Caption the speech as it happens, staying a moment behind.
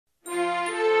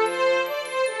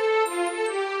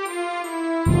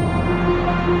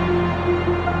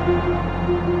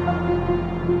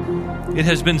It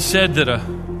has been said that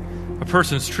a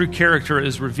person's true character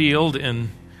is revealed in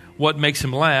what makes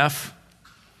him laugh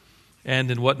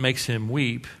and in what makes him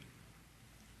weep.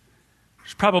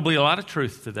 There's probably a lot of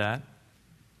truth to that.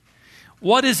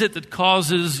 What is it that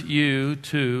causes you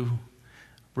to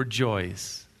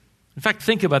rejoice? In fact,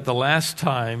 think about the last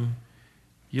time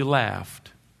you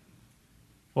laughed.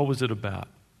 What was it about?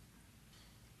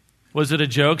 Was it a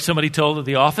joke somebody told at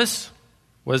the office?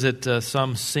 Was it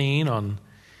some scene on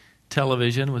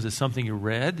television? Was it something you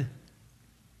read?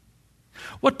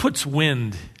 What puts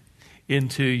wind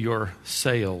into your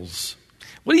sails?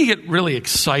 What do you get really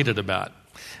excited about?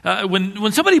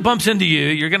 When somebody bumps into you,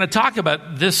 you're going to talk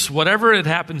about this, whatever it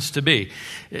happens to be.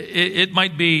 It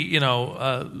might be,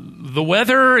 the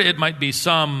weather. It might be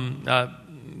some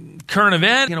current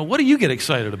event. What do you get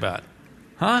excited about?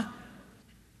 Huh?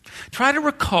 Try to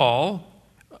recall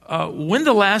when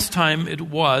the last time it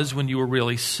was when you were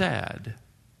really sad.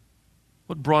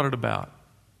 What brought it about?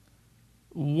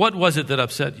 What was it that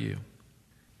upset you?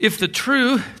 If the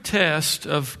true test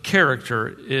of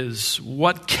character is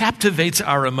what captivates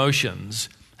our emotions,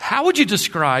 how would you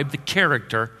describe the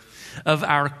character of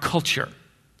our culture?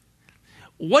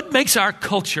 What makes our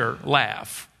culture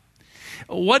laugh?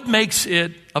 What makes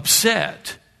it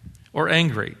upset or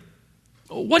angry?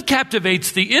 What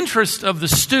captivates the interest of the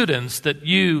students that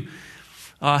you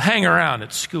hang around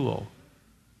at school?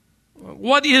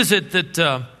 What is it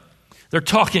that they're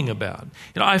talking about?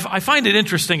 I find it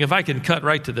interesting, if I can cut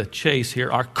right to the chase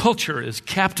here, our culture is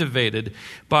captivated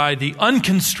by the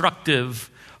unconstructive,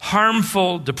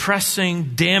 harmful,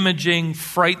 depressing, damaging,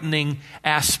 frightening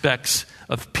aspects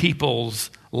of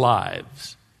people's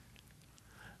lives.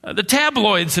 The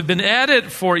tabloids have been at it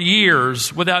for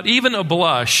years without even a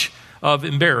blush of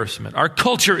embarrassment. Our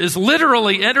culture is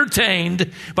literally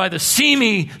entertained by the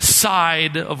seamy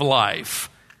side of life.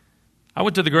 I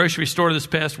went to the grocery store this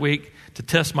past week to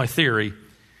test my theory.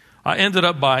 I ended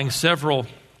up buying several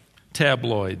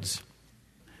tabloids.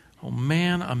 Oh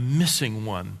man, I'm missing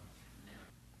one.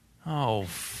 Oh,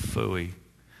 phooey.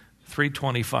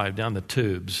 $3.25 down the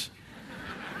tubes.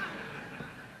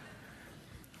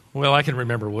 Well, I can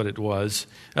remember what it was.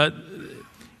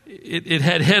 It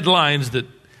had headlines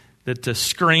that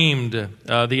screamed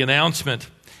the announcement.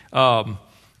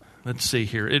 Let's see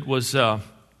here. It was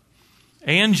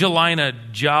Angelina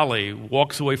Jolie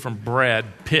walks away from Brad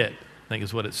Pitt, I think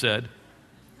is what it said.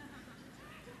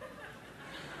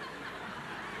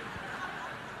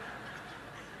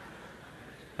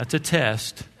 That's a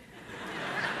test.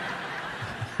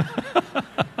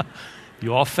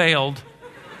 You all failed.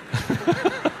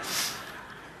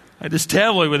 I had this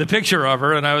tabloid with a picture of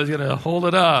her, and I was going to hold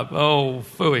it up. Oh,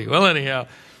 phooey. Well, anyhow,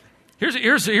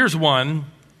 here's one.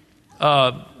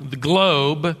 The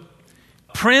Globe.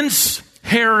 Prince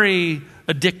Harry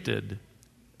addicted.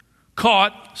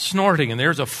 Caught snorting. And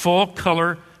there's a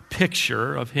full-color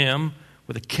picture of him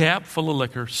with a cap full of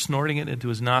liquor, snorting it into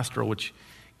his nostril, which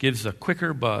gives a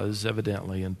quicker buzz,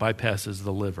 evidently, and bypasses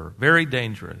the liver. Very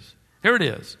dangerous. Here it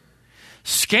is.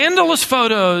 Scandalous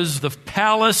photos the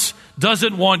palace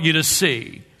doesn't want you to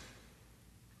see.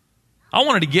 I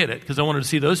wanted to get it because I wanted to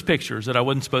see those pictures that I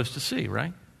wasn't supposed to see,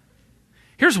 right?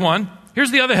 Here's one.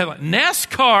 Here's the other headline.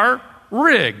 NASCAR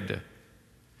rigged.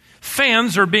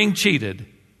 Fans are being cheated.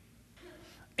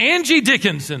 Angie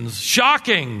Dickinson's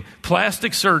shocking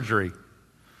plastic surgery.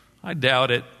 I doubt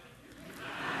it.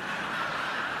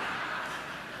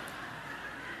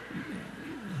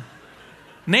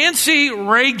 Nancy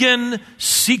Reagan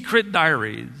secret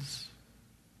diaries.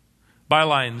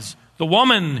 Bylines. The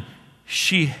woman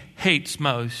she hates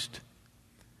most.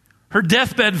 Her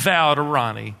deathbed vow to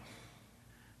Ronnie.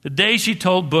 The day she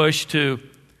told Bush to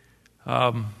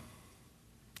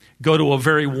go to a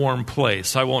very warm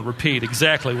place. I won't repeat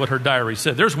exactly what her diary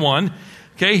said. There's one.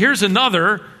 Okay, here's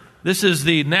another. This is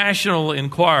the National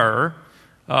Enquirer.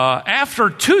 After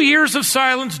 2 years of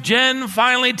silence, Jen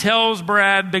finally tells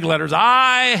Brad, big letters,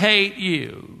 I hate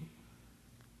you.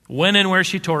 When and where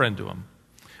she tore into him.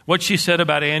 What she said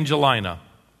about Angelina.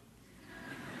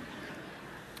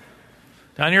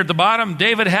 Down here at the bottom,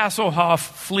 David Hasselhoff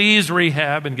flees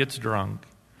rehab and gets drunk.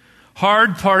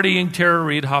 Hard partying Tara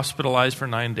Reid hospitalized for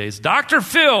 9 days. Dr.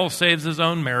 Phil saves his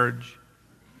own marriage.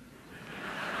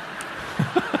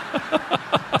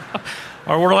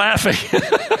 Or we're laughing.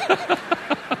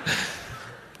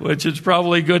 Which is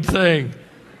probably a good thing.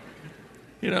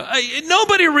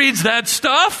 Nobody reads that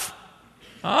stuff.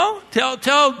 Oh, tell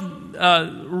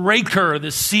Raker, the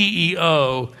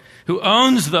CEO, who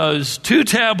owns those 2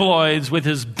 tabloids with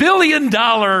his $1 billion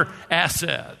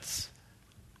assets.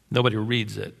 Nobody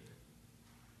reads it.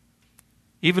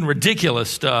 Even ridiculous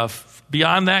stuff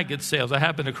beyond that gets sales. I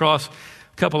happened across a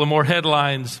couple of more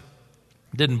headlines.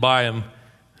 Didn't buy them.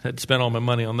 Had spent all my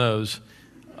money on those.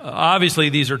 Obviously,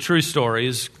 these are true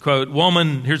stories. Quote,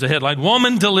 here's a headline,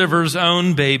 woman delivers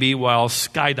own baby while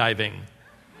skydiving.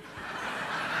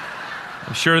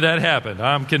 I'm sure that happened.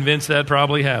 I'm convinced that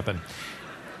probably happened.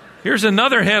 Here's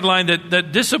another headline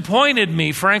that disappointed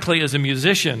me, frankly, as a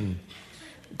musician.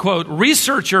 Quote,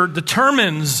 researcher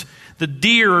determines the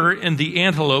deer and the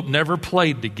antelope never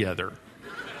played together.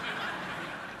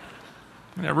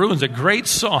 That ruins a great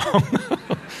song.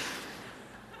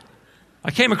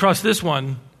 I came across this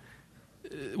one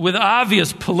with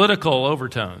obvious political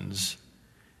overtones.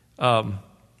 And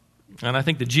I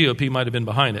think the GOP might have been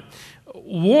behind it.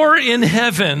 War in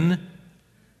heaven,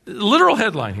 literal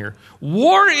headline here.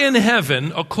 War in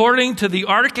heaven, according to the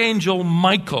Archangel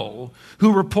Michael,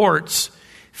 who reports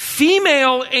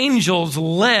female angels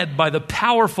led by the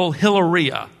powerful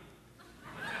Hilaria.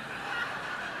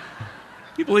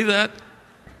 You believe that?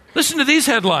 Listen to these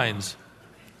headlines.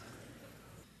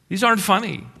 These aren't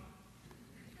funny.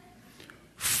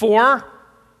 4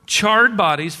 charred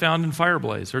bodies found in fire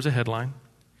blaze. There's a headline.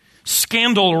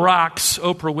 Scandal rocks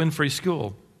Oprah Winfrey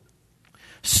School.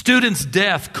 Student's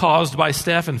death caused by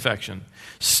staph infection.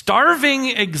 Starving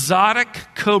exotic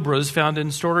cobras found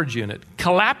in storage unit.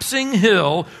 Collapsing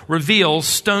hill reveals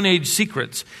Stone Age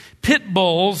secrets. Pit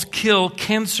bulls kill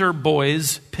cancer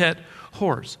boy's pet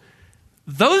horse.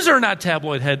 Those are not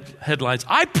tabloid headlines.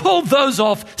 I pulled those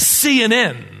off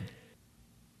CNN.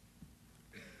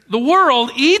 The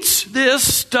world eats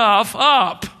this stuff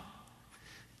up.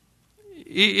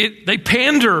 They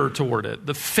pander toward it.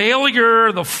 The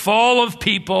failure, the fall of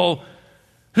people,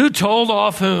 who told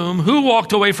off whom, who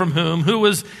walked away from whom, who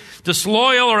was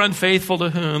disloyal or unfaithful to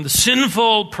whom, the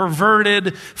sinful,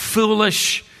 perverted,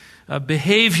 foolish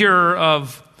behavior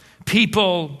of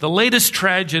people, the latest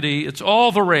tragedy, it's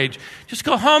all the rage. Just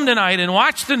go home tonight and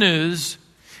watch the news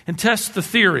and test the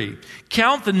theory.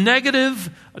 Count the negative,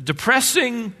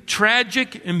 depressing,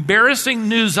 tragic, embarrassing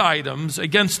news items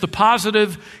against the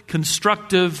positive,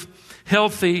 constructive,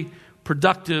 healthy,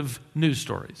 productive news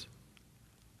stories.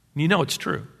 You know it's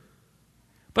true.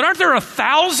 But aren't there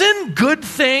 1,000 good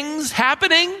things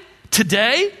happening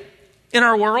today in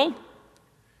our world?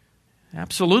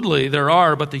 Absolutely, there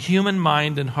are, but the human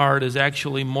mind and heart is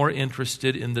actually more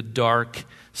interested in the dark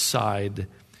side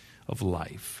of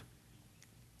life.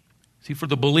 See, for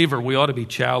the believer, we ought to be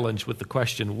challenged with the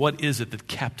question, what is it that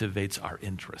captivates our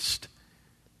interest?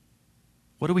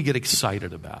 What do we get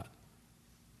excited about?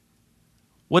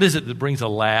 What is it that brings a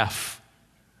laugh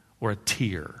or a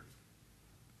tear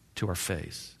to our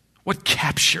face? What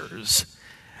captures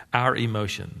our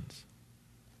emotions?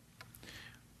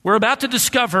 We're about to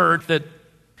discover that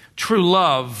true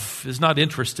love is not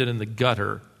interested in the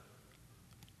gutter.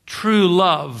 True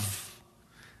love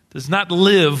does not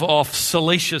live off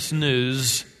salacious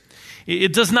news.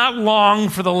 It does not long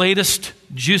for the latest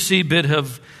juicy bit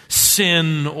of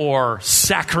sin or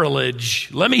sacrilege.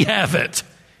 Let me have it.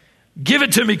 Give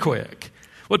it to me quick.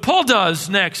 What Paul does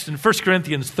next in 1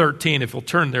 Corinthians 13, if you'll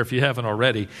turn there if you haven't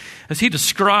already, as he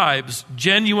describes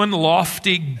genuine,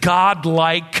 lofty,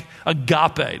 God-like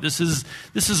agape. This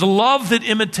is a love that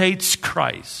imitates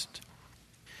Christ.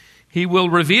 He will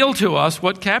reveal to us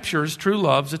what captures true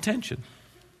love's attention.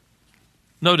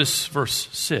 Notice verse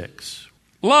 6.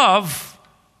 Love,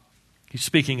 he's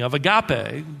speaking of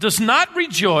agape, does not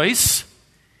rejoice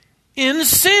in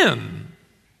sin,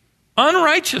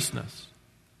 unrighteousness,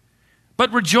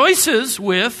 but rejoices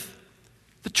with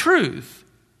the truth.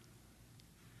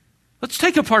 Let's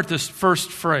take apart this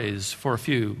first phrase for a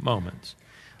few moments.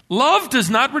 Love does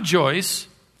not rejoice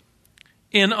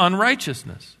in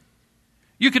unrighteousness.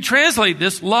 You could translate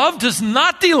this, love does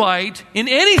not delight in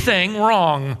anything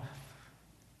wrong,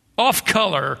 off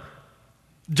color,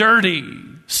 dirty,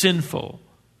 sinful.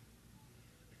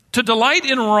 To delight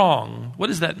in wrong, what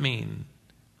does that mean?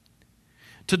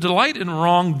 To delight in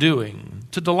wrongdoing,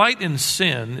 to delight in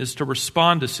sin is to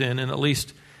respond to sin in at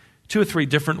least 2 or 3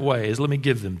 different ways. Let me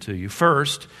give them to you.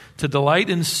 First, to delight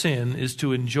in sin is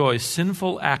to enjoy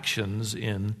sinful actions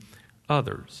in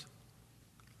others.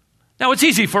 Now, it's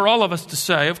easy for all of us to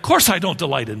say, of course I don't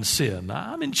delight in sin.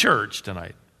 I'm in church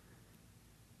tonight.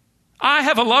 I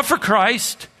have a love for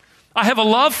Christ. I have a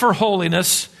love for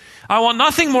holiness. I want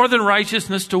nothing more than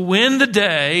righteousness to win the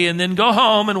day and then go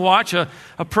home and watch a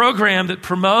program that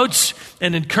promotes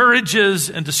and encourages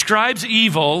and describes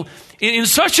evil in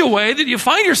such a way that you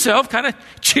find yourself kind of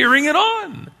cheering it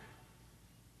on.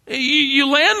 You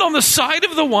land on the side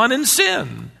of the one in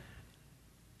sin.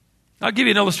 I'll give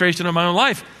you an illustration of my own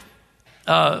life.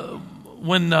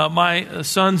 When my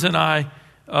sons and I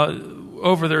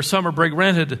over their summer break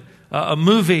rented a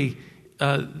movie,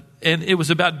 and it was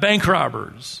about bank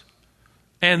robbers.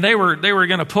 And they were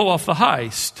going to pull off the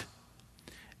heist.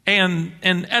 And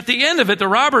at the end of it, the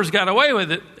robbers got away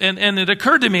with it. And it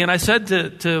occurred to me, and I said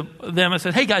to them, I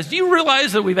said, hey guys, do you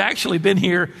realize that we've actually been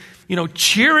here,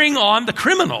 cheering on the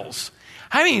criminals?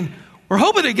 I mean, we're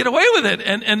hoping to get away with it.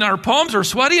 And our palms are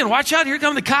sweaty, and watch out, here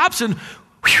come the cops. And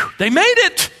whew, they made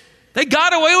it. They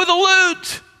got away with the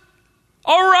loot.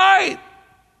 All right.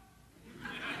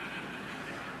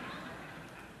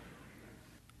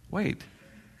 Wait.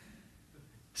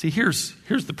 See, here's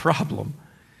the problem.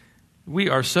 We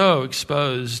are so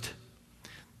exposed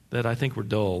that I think we're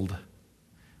dulled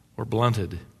or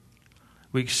blunted.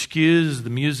 We excuse the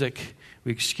music,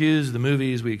 we excuse the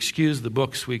movies, we excuse the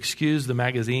books, we excuse the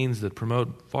magazines that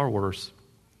promote far worse.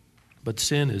 But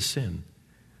sin is sin.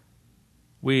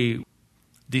 We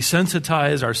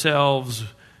desensitize ourselves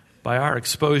by our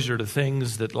exposure to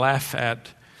things that laugh at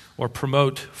or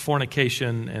promote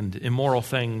fornication and immoral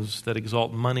things that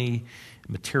exalt money,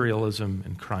 materialism,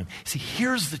 and crime. See,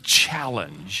 here's the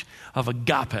challenge of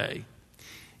agape.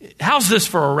 How's this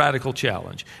for a radical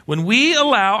challenge? When we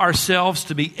allow ourselves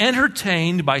to be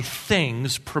entertained by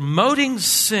things promoting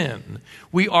sin,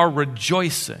 we are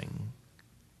rejoicing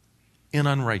in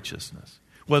unrighteousness,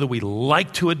 whether we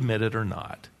like to admit it or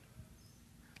not.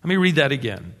 Let me read that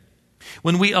again.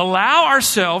 When we allow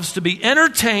ourselves to be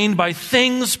entertained by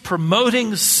things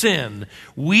promoting sin,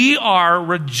 we are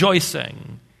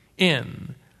rejoicing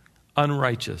in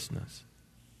unrighteousness.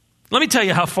 Let me tell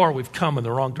you how far we've come in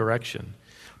the wrong direction.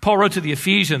 Paul wrote to the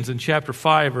Ephesians in chapter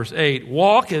 5, verse 8,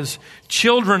 walk as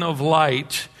children of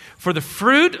light, for the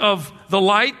fruit of the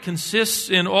light consists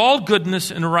in all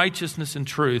goodness and righteousness and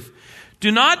truth.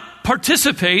 Do not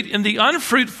participate in the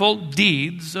unfruitful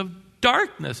deeds of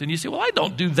darkness. And you say, well, I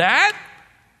don't do that.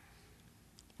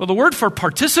 Well, the word for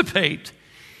participate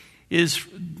is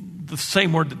the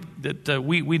same word that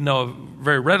we know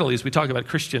very readily as we talk about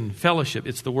Christian fellowship.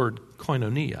 It's the word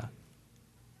koinonia.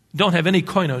 Don't have any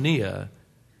koinonia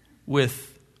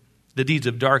with the deeds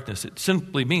of darkness. It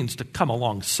simply means to come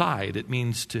alongside. It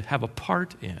means to have a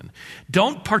part in.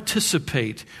 Don't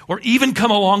participate or even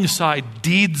come alongside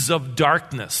deeds of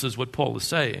darkness, is what Paul is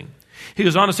saying. He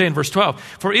goes on to say in verse 12,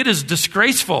 for it is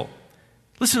disgraceful.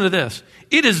 Listen to this.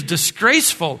 It is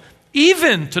disgraceful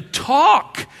even to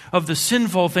talk of the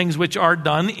sinful things which are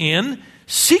done in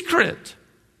secret.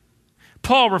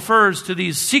 Paul refers to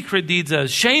these secret deeds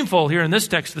as shameful. Here in this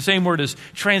text, the same word is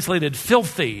translated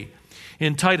filthy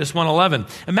in Titus 1:11.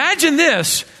 Imagine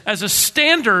this as a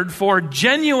standard for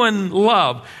genuine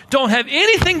love. Don't have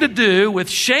anything to do with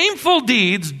shameful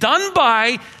deeds done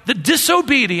by the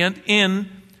disobedient in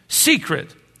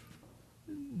secret.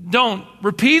 Don't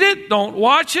repeat it, don't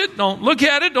watch it, don't look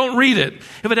at it, don't read it.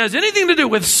 If it has anything to do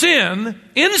with sin,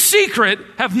 in secret,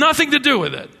 have nothing to do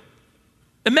with it.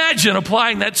 Imagine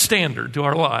applying that standard to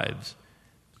our lives.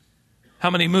 How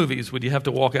many movies would you have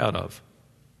to walk out of?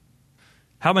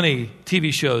 How many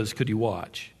TV shows could you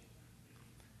watch?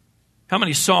 How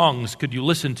many songs could you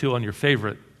listen to on your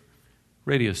favorite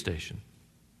radio station?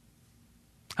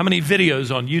 How many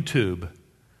videos on YouTube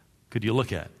could you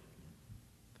look at?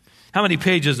 How many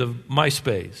pages of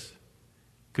MySpace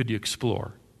could you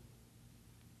explore?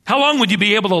 How long would you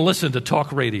be able to listen to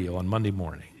talk radio on Monday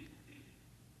morning?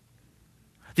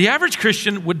 The average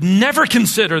Christian would never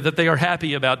consider that they are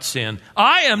happy about sin.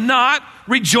 I am not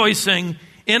rejoicing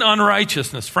in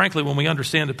unrighteousness. Frankly, when we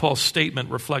understand that Paul's statement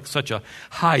reflects such a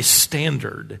high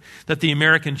standard that the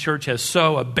American church has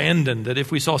so abandoned that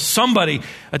if we saw somebody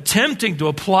attempting to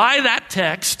apply that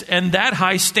text and that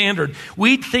high standard,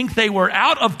 we'd think they were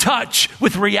out of touch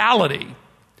with reality.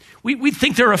 We'd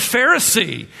think they're a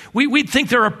Pharisee. We'd think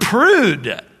they're a prude.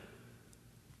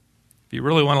 If you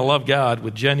really want to love God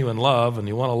with genuine love and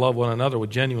you want to love one another with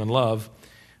genuine love,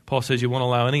 Paul says you won't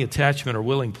allow any attachment or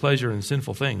willing pleasure in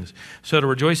sinful things. So to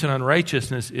rejoice in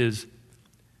unrighteousness is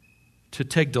to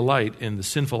take delight in the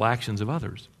sinful actions of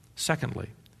others. Secondly,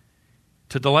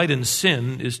 to delight in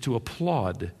sin is to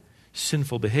applaud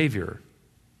sinful behavior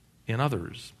in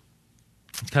others.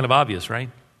 It's kind of obvious, right?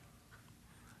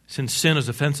 Since sin is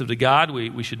offensive to God,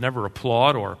 we should never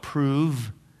applaud or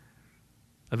approve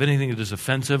of anything that is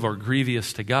offensive or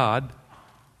grievous to God.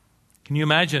 Can you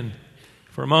imagine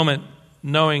for a moment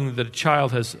knowing that a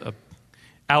child has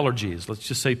allergies, let's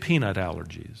just say peanut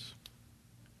allergies?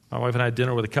 My wife and I had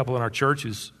dinner with a couple in our church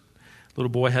whose little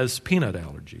boy has peanut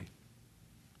allergy.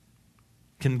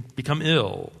 Can become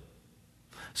ill.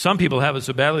 Some people have it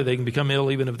so badly they can become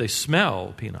ill even if they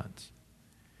smell peanuts.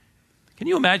 Can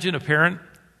you imagine a parent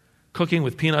cooking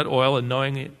with peanut oil and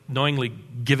knowingly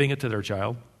giving it to their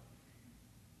child.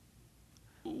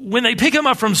 When they pick them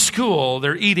up from school,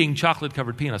 they're eating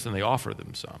chocolate-covered peanuts and they offer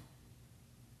them some.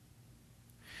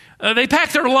 They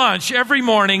pack their lunch every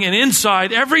morning, and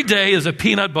inside every day is a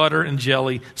peanut butter and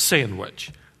jelly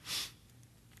sandwich.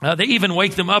 They even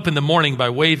wake them up in the morning by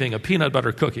waving a peanut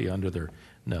butter cookie under their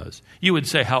nose. You would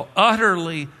say, how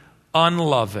utterly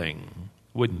unloving,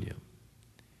 wouldn't you?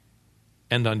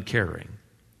 And uncaring.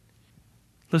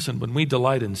 Listen, when we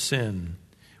delight in sin,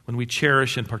 when we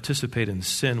cherish and participate in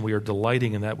sin, we are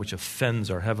delighting in that which offends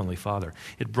our Heavenly Father.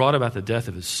 It brought about the death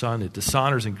of His Son. It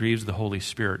dishonors and grieves the Holy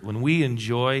Spirit. When we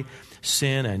enjoy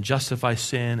sin and justify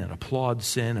sin and applaud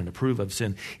sin and approve of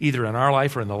sin, either in our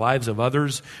life or in the lives of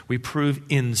others, we prove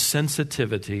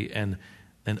insensitivity and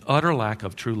an utter lack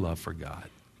of true love for God.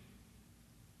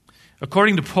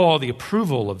 According to Paul, the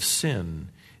approval of sin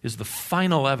is the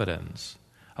final evidence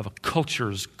of a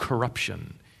culture's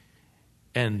corruption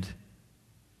and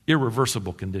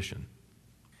irreversible condition.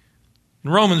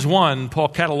 In Romans 1, Paul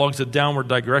catalogs the downward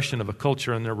digression of a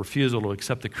culture and their refusal to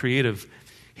accept the creative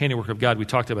handiwork of God. We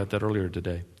talked about that earlier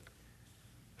today.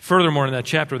 Furthermore, in that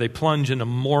chapter, they plunge into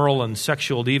moral and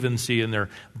sexual deviancy in their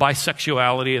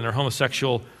bisexuality and their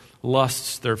homosexual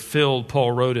lusts. They're filled,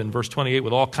 Paul wrote in verse 28,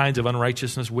 with all kinds of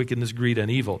unrighteousness, wickedness, greed, and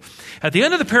evil. At the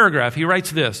end of the paragraph, he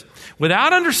writes this: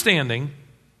 without understanding,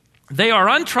 they are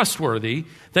untrustworthy.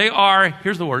 They are,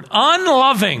 here's the word,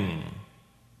 unloving.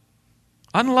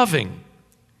 Unloving.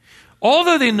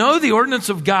 Although they know the ordinance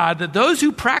of God, that those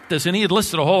who practice, and he had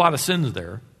listed a whole lot of sins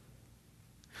there,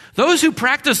 those who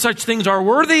practice such things are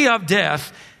worthy of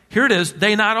death. Here it is.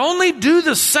 They not only do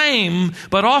the same,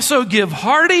 but also give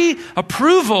hearty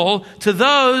approval to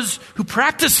those who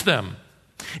practice them.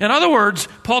 In other words,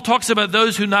 Paul talks about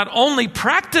those who not only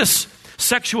practice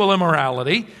sexual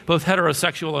immorality, both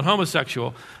heterosexual and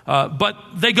homosexual, but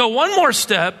they go one more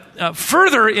step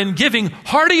further in giving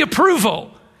hearty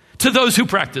approval to those who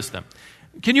practice them.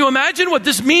 Can you imagine what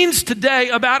this means today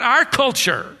about our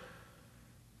culture?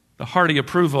 The hearty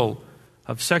approval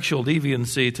of sexual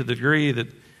deviancy, to the degree that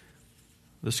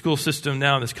the school system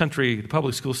now in this country, the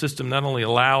public school system, not only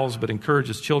allows but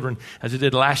encourages children, as it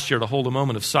did last year, to hold a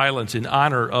moment of silence in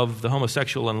honor of the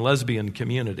homosexual and lesbian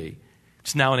community.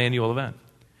 It's now an annual event.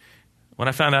 When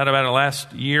I found out about it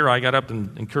last year, I got up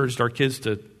and encouraged our kids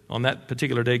to, on that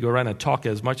particular day, go around and talk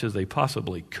as much as they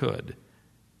possibly could.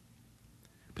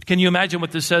 But can you imagine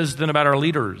what this says then about our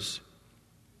leaders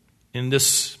in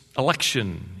this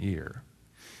election year?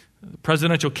 The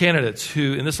presidential candidates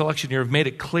who in this election year have made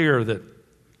it clear that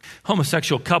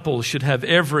homosexual couples should have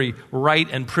every right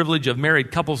and privilege of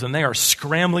married couples, and they are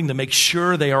scrambling to make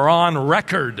sure they are on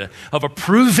record of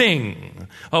approving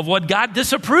of what God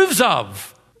disapproves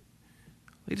of.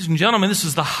 Ladies and gentlemen, this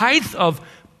is the height of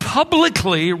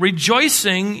publicly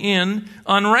rejoicing in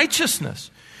unrighteousness,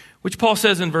 which Paul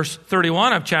says in verse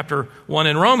 31 of chapter 1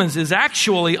 in Romans is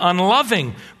actually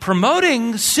unloving.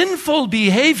 Promoting sinful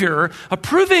behavior,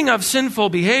 approving of sinful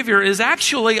behavior is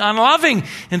actually unloving.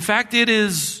 In fact, it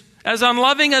is as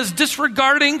unloving as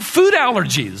disregarding food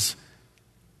allergies.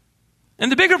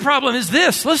 And the bigger problem is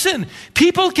this. Listen,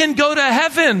 people can go to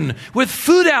heaven with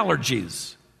food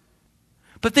allergies,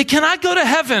 but they cannot go to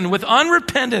heaven with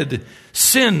unrepented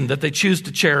sin that they choose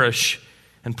to cherish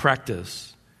and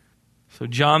practice. So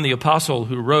John the Apostle,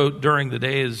 who wrote during the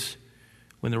days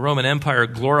when the Roman Empire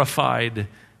glorified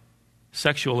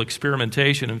sexual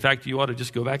experimentation, in fact, you ought to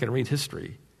just go back and read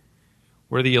history,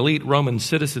 where the elite Roman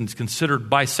citizens considered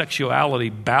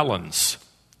bisexuality balance.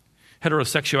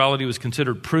 Heterosexuality was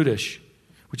considered prudish,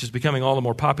 which is becoming all the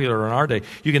more popular in our day.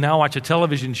 You can now watch a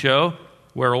television show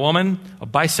where a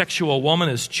bisexual woman,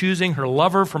 is choosing her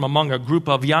lover from among a group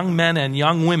of young men and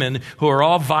young women who are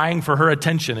all vying for her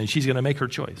attention, and she's going to make her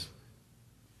choice.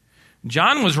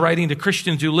 John was writing to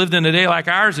Christians who lived in a day like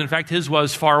ours. In fact, his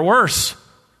was far worse.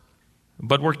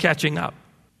 But we're catching up.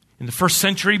 In the first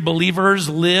century, believers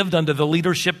lived under the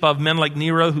leadership of men like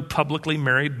Nero, who publicly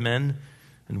married men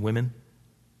and women.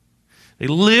 They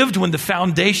lived when the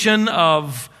foundation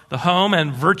of the home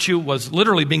and virtue was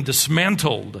literally being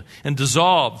dismantled and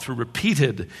dissolved through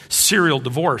repeated serial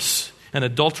divorce and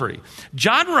adultery.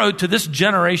 John wrote to this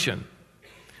generation,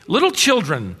 "Little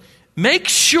children, make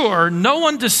sure no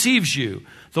one deceives you.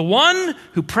 The one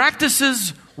who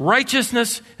practices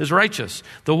righteousness is righteous.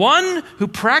 The one who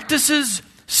practices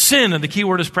sin," and the key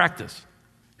word is practice,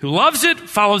 "who loves it,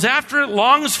 follows after it,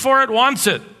 longs for it, wants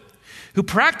it. Who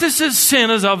practices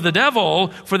sin is of the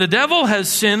devil, for the devil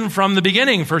has sinned from the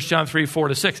beginning." 1 John 3,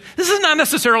 4-6. This is not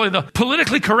necessarily the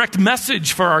politically correct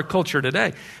message for our culture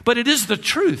today, but it is the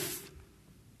truth.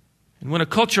 And when a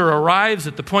culture arrives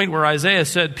at the point where Isaiah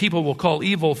said people will call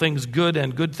evil things good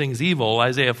and good things evil,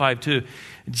 Isaiah 5:2,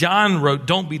 John wrote,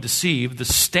 don't be deceived. The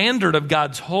standard of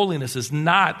God's holiness is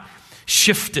not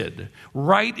shifted.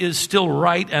 Right is still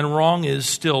right and wrong is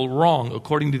still wrong,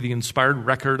 according to the inspired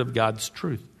record of God's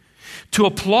truth. To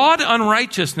applaud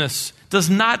unrighteousness does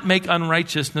not make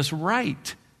unrighteousness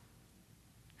right.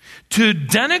 To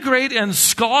denigrate and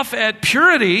scoff at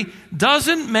purity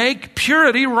doesn't make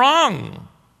purity wrong.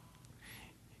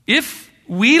 If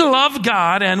we love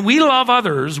God and we love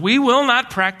others, we will not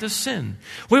practice sin.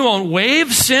 We won't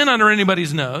wave sin under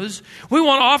anybody's nose. We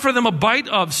won't offer them a bite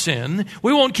of sin.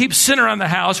 We won't keep sin around the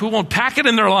house. We won't pack it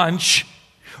in their lunch.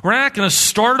 We're not going to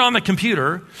store it on the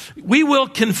computer. We will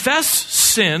confess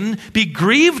sin, be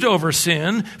grieved over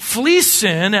sin, flee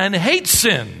sin, and hate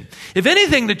sin. If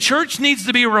anything, the church needs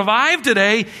to be revived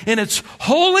today in its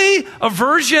holy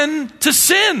aversion to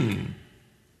sin.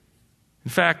 In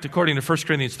fact, according to 1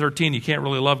 Corinthians 13, you can't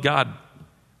really love God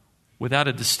without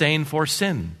a disdain for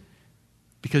sin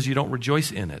because you don't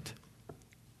rejoice in it.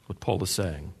 That's what Paul is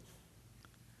saying.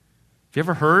 Have you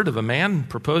ever heard of a man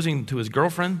proposing to his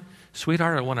girlfriend,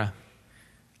 sweetheart, I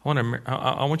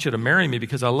want you to marry me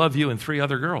because I love you and 3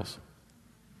 other girls.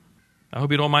 I hope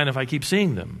you don't mind if I keep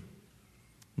seeing them.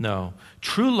 No.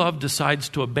 True love decides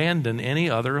to abandon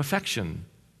any other affection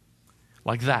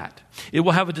like that. It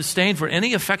will have a disdain for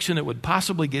any affection that would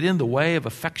possibly get in the way of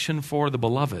affection for the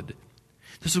beloved.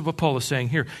 This is what Paul is saying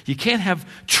here. You can't have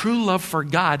true love for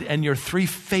God and your 3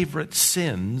 favorite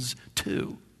sins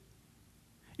too.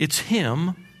 It's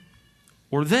him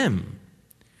or them.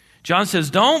 John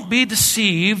says, don't be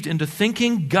deceived into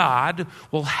thinking God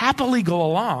will happily go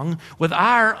along with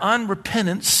our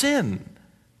unrepentant sin.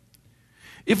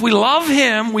 If we love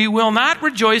him, we will not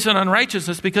rejoice in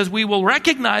unrighteousness because we will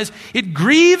recognize it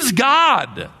grieves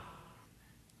God.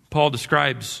 Paul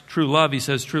describes true love. He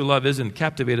says true love isn't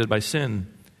captivated by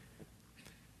sin.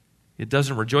 It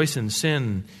doesn't rejoice in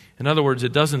sin. In other words,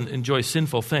 it doesn't enjoy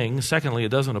sinful things. Secondly, it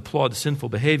doesn't applaud sinful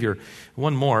behavior.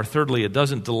 One more. Thirdly, it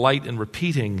doesn't delight in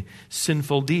repeating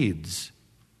sinful deeds.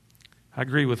 I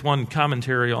agree with one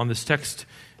commentary on this text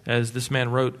as this man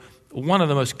wrote, one of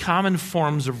the most common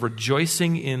forms of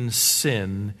rejoicing in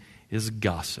sin is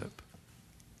gossip.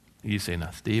 You say, now,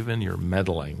 Stephen, you're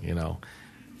meddling, Well,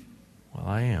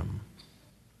 I am.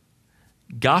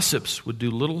 Gossips would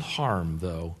do little harm,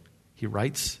 though, he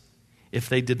writes, if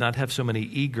they did not have so many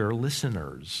eager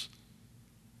listeners.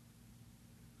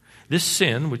 This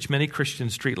sin, which many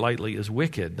Christians treat lightly, is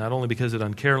wicked, not only because it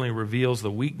uncaringly reveals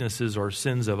the weaknesses or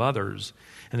sins of others,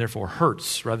 and therefore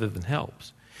hurts rather than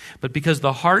helps, but because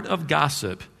the heart of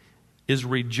gossip is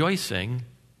rejoicing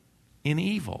in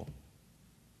evil.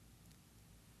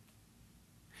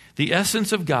 The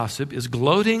essence of gossip is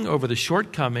gloating over the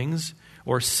shortcomings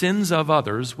or sins of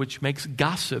others, which makes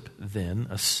gossip then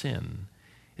a sin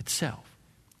itself.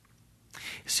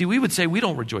 See, we would say we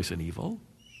don't rejoice in evil.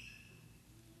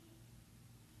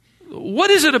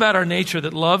 What is it about our nature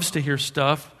that loves to hear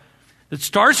stuff that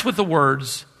starts with the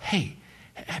words, hey,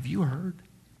 have you heard?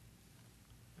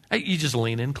 You just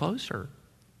lean in closer.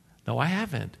 No, I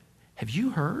haven't. Have you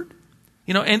heard?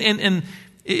 And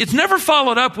it's never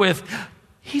followed up with,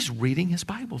 he's reading his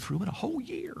Bible through in a whole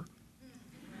year.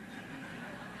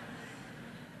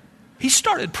 He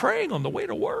started praying on the way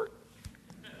to work.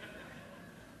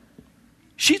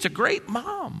 She's a great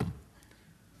mom.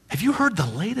 Have you heard the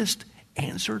latest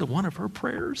answer to one of her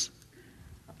prayers?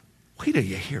 Wait till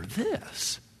you hear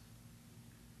this.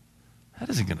 That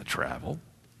isn't going to travel.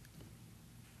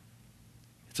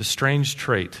 It's a strange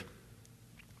trait,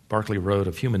 Barclay wrote,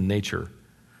 of human nature,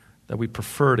 that we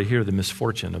prefer to hear the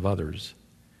misfortune of others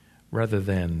rather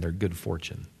than their good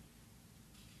fortune.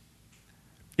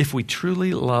 If we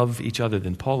truly love each other,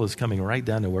 then Paul is coming right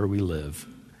down to where we live.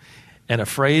 And a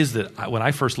phrase that when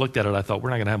I first looked at it, I thought,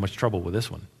 we're not going to have much trouble with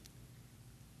this one.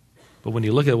 But when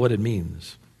you look at what it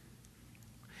means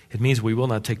we will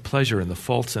not take pleasure in the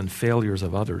faults and failures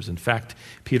of others. In fact,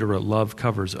 Peter wrote, love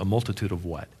covers a multitude of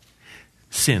what?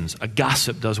 Sins. A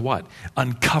gossip does what?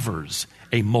 Uncovers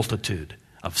a multitude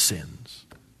of sins.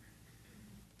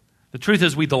 The truth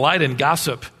is we delight in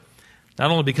gossip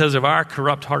not only because of our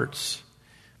corrupt hearts,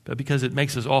 but because it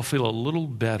makes us all feel a little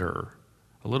better,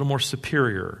 a little more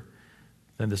superior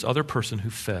than this other person who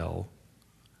fell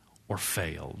or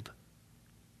failed,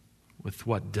 with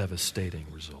what devastating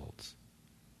results.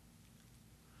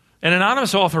 An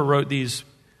anonymous author wrote these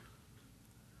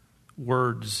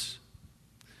words,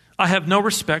 I have no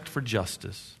respect for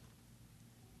justice.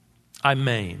 I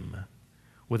maim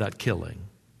without killing.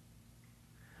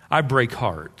 I break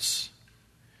hearts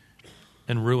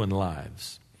and ruin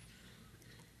lives.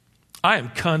 I am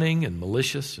cunning and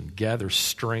malicious and gather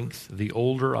strength the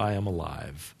older I am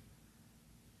alive.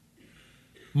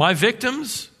 My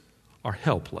victims are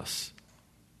helpless.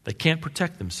 They can't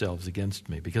protect themselves against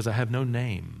me because I have no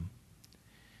name,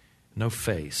 no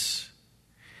face.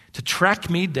 To track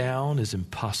me down is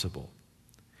impossible.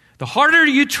 The harder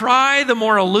you try, the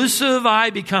more elusive I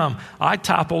become. I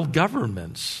topple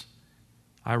governments.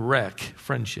 I wreck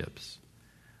friendships.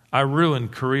 I ruin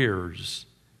careers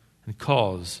and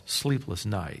cause sleepless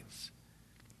nights.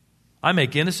 I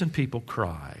make innocent people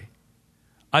cry.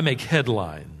 I make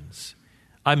headlines.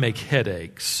 I make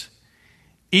headaches.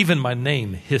 Even my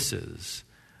name hisses.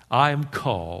 I am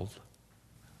called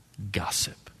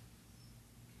gossip.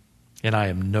 And I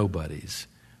am nobody's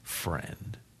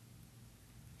friend.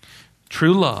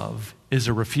 True love is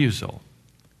a refusal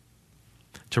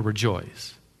to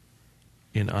rejoice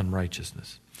in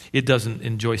unrighteousness. It doesn't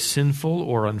enjoy sinful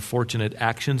or unfortunate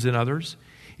actions in others.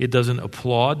 It doesn't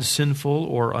applaud sinful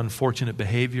or unfortunate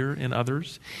behavior in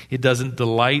others. It doesn't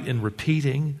delight in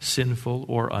repeating sinful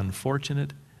or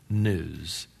unfortunate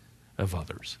news of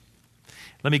others.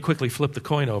 Let me quickly flip the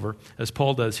coin over, as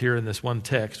Paul does here in this one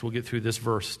text. We'll get through this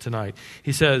verse tonight.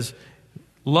 He says,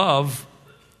 love,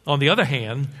 on the other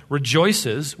hand,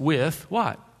 rejoices with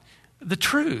what? The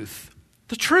truth.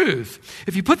 The truth.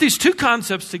 If you put these two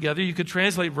concepts together, you could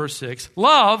translate verse 6.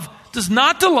 Love does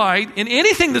not delight in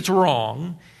anything that's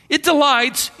wrong. It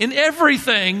delights in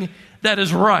everything that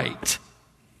is right.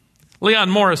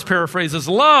 Leon Morris paraphrases,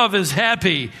 love is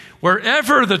happy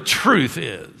wherever the truth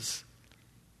is.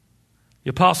 The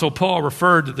Apostle Paul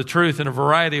referred to the truth in a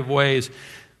variety of ways.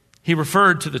 He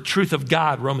referred to the truth of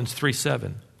God, Romans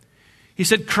 3:7. He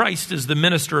said Christ is the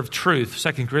minister of truth,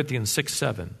 2 Corinthians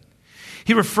 6:7.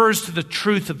 He refers to the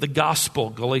truth of the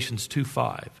gospel, Galatians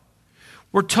 2:5.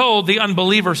 We're told the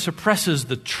unbeliever suppresses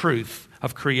the truth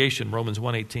of creation, Romans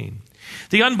 1:18.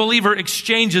 The unbeliever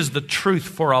exchanges the truth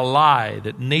for a lie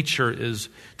that nature is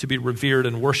to be revered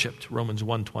and worshiped, Romans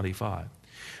 1:25.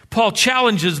 Paul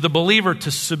challenges the believer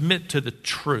to submit to the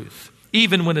truth,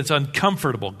 even when it's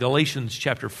uncomfortable, Galatians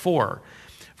chapter 4,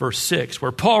 verse 6,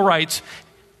 where Paul writes,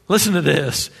 listen to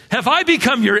this, have I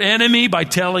become your enemy by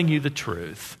telling you the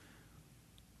truth?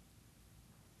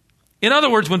 In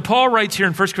other words, when Paul writes here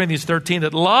in 1 Corinthians 13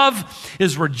 that love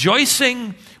is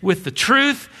rejoicing with the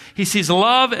truth, he sees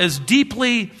love as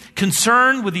deeply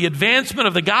concerned with the advancement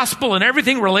of the gospel and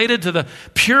everything related to the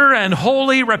pure and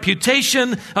holy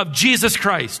reputation of Jesus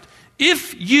Christ.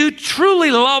 If you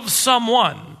truly love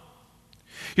someone,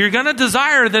 you're going to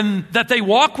desire then that they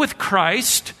walk with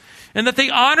Christ and that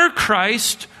they honor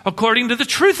Christ according to the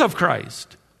truth of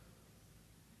Christ.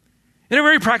 In a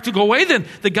very practical way, then,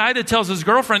 the guy that tells his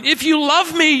girlfriend, if you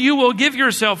love me, you will give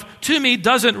yourself to me,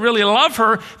 doesn't really love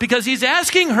her because he's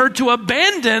asking her to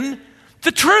abandon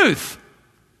the truth.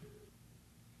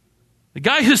 The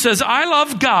guy who says, I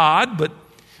love God, but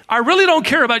I really don't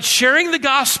care about sharing the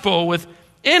gospel with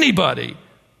anybody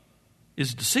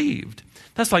is deceived.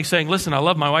 That's like saying, listen, I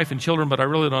love my wife and children, but I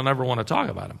really don't ever want to talk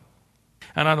about them.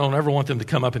 And I don't ever want them to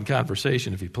come up in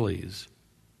conversation, if you please.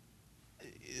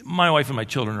 My wife and my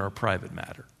children are a private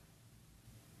matter.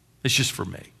 It's just for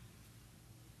me.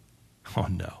 Oh,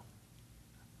 no.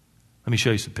 Let me show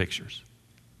you some pictures.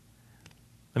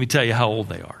 Let me tell you how old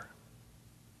they are.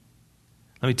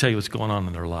 Let me tell you what's going on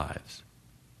in their lives.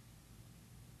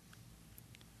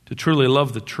 To truly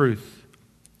love the truth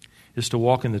is to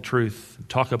walk in the truth, and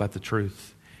talk about the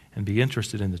truth, and be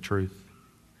interested in the truth,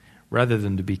 rather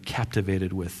than to be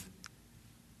captivated with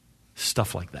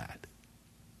stuff like that.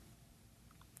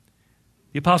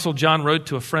 The Apostle John wrote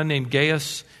to a friend named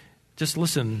Gaius, just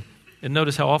listen and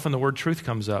notice how often the word truth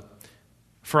comes up.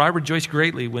 For I rejoice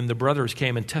greatly when the brothers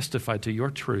came and testified to your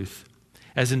truth,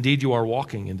 as indeed you are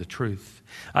walking in the truth.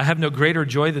 I have no greater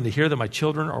joy than to hear that my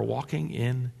children are walking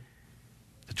in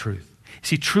the truth.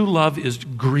 See, true love is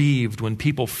grieved when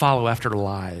people follow after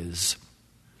lies,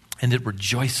 and it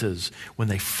rejoices when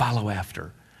they follow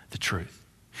after the truth,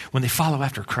 when they follow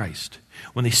after Christ.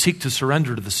 When they seek to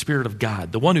surrender to the Spirit of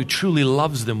God, the one who truly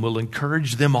loves them will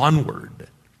encourage them onward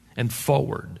and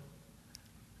forward.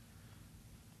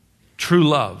 True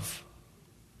love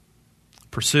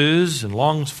pursues and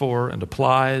longs for and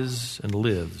applies and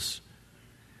lives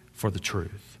for the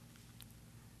truth.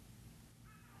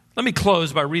 Let me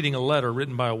close by reading a letter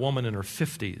written by a woman in her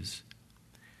 50s.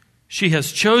 She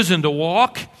has chosen to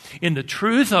walk in the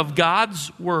truth of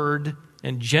God's word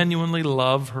and genuinely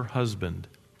love her husband,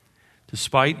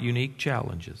 despite unique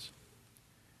challenges.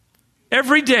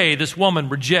 Every day, this woman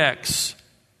rejects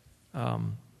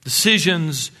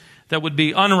decisions that would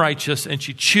be unrighteous, and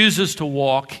she chooses to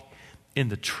walk in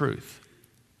the truth.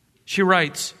 She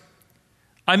writes,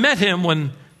 I met him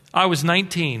when I was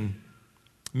 19,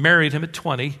 married him at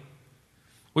 20.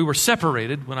 We were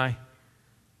separated when I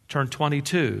turned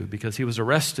 22 because he was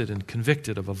arrested and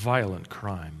convicted of a violent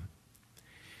crime.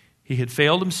 He had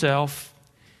failed himself,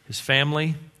 his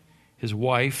family, his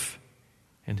wife,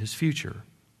 and his future.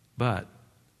 But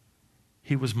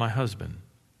he was my husband.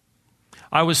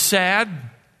 I was sad.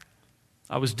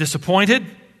 I was disappointed,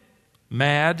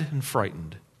 mad, and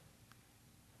frightened.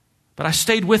 But I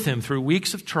stayed with him through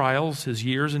weeks of trials, his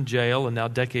years in jail, and now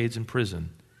decades in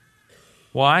prison.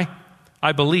 Why?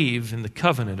 I believe in the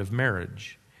covenant of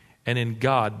marriage and in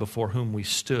God before whom we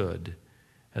stood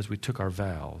as we took our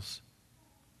vows.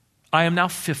 I am now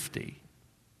 50.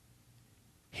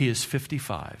 He is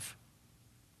 55.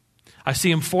 I see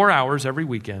him 4 hours every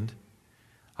weekend.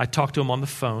 I talk to him on the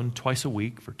phone twice a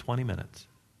week for 20 minutes.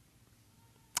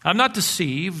 I'm not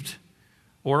deceived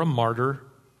or a martyr.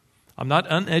 I'm not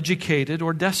uneducated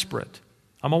or desperate.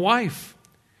 I'm a wife.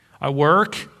 I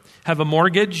work, have a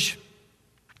mortgage,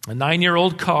 a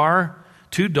 9-year-old car,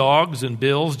 2 dogs, and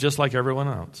bills just like everyone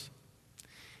else.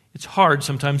 It's hard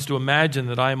sometimes to imagine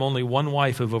that I am only one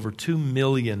wife of over 2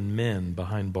 million men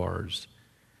behind bars.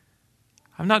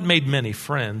 I've not made many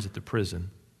friends at the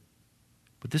prison,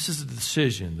 but this is a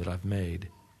decision that I've made.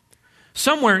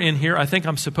 Somewhere in here, I think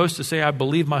I'm supposed to say I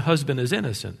believe my husband is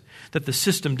innocent, that the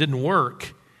system didn't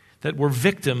work, that we're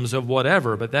victims of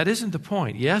whatever, but that isn't the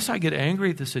point. Yes, I get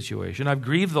angry at the situation. I've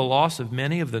grieved the loss of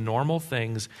many of the normal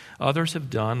things others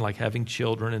have done, like having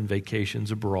children and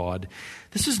vacations abroad.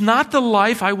 This is not the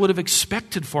life I would have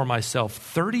expected for myself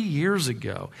 30 years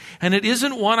ago, and it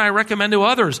isn't one I recommend to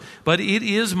others, but it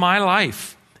is my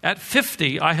life. At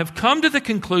 50, I have come to the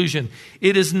conclusion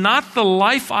it is not the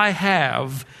life I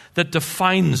have that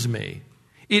defines me.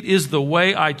 It is the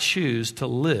way I choose to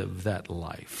live that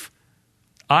life.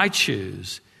 I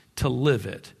choose to live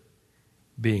it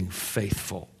being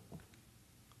faithful.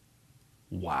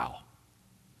 Wow.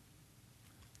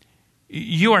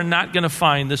 You are not going to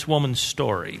find this woman's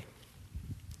story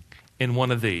in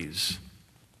one of these.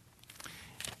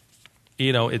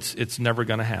 You know, it's never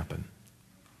going to happen.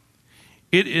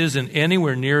 It isn't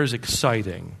anywhere near as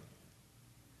exciting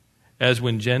as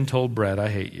when Jen told Brett, I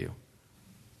hate you.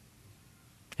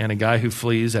 And a guy who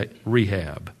flees at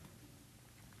rehab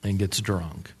and gets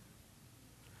drunk.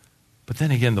 But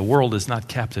then again, the world is not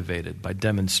captivated by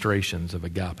demonstrations of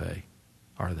agape,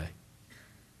 are they?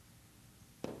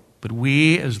 But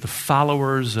we, as the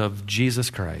followers of Jesus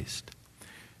Christ,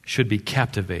 should be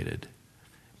captivated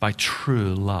by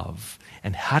true love.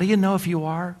 And how do you know if you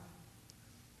are?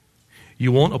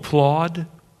 You won't applaud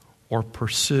or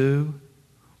pursue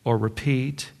or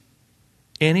repeat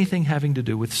anything having to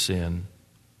do with sin.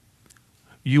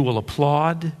 You will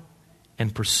applaud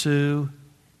and pursue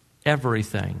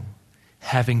everything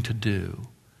having to do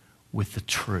with the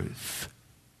truth.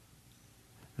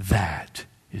 That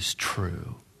is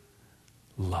true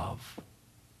love.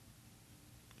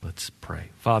 Let's pray.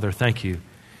 Father, thank you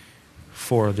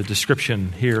for the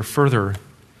description here further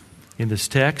in this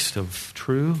text of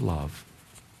true love.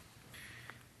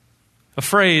 A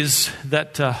phrase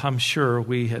that I'm sure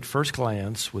we at first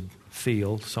glance would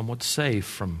feel somewhat safe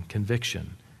from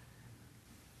conviction.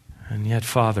 And yet,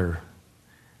 Father,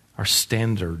 our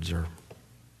standards are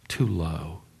too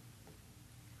low.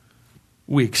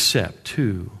 We accept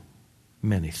too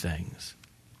many things.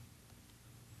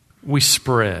 We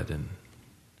spread and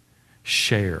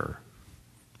share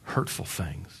hurtful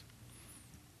things.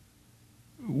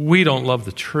 We don't love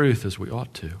the truth as we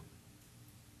ought to.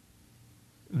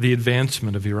 The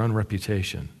advancement of your own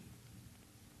reputation,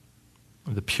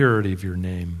 the purity of your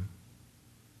name.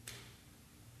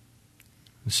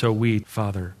 And so we,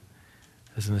 Father,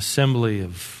 as an assembly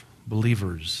of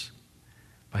believers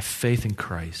by faith in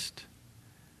Christ,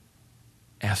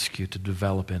 ask you to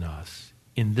develop in us,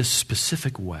 in this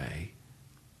specific way,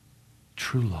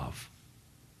 true love,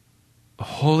 a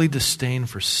holy disdain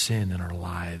for sin in our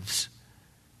lives,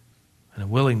 and a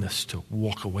willingness to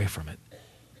walk away from it,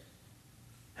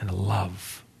 and a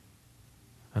love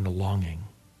and a longing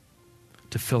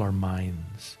to fill our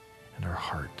minds and our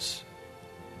hearts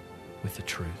with the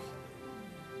truth.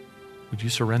 Would you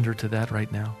surrender to that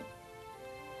right now?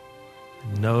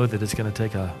 And know that it's going to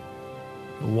take a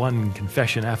one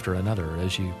confession after another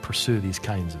as you pursue these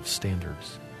kinds of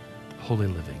standards, holy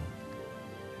living.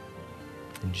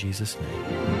 In Jesus'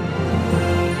 name.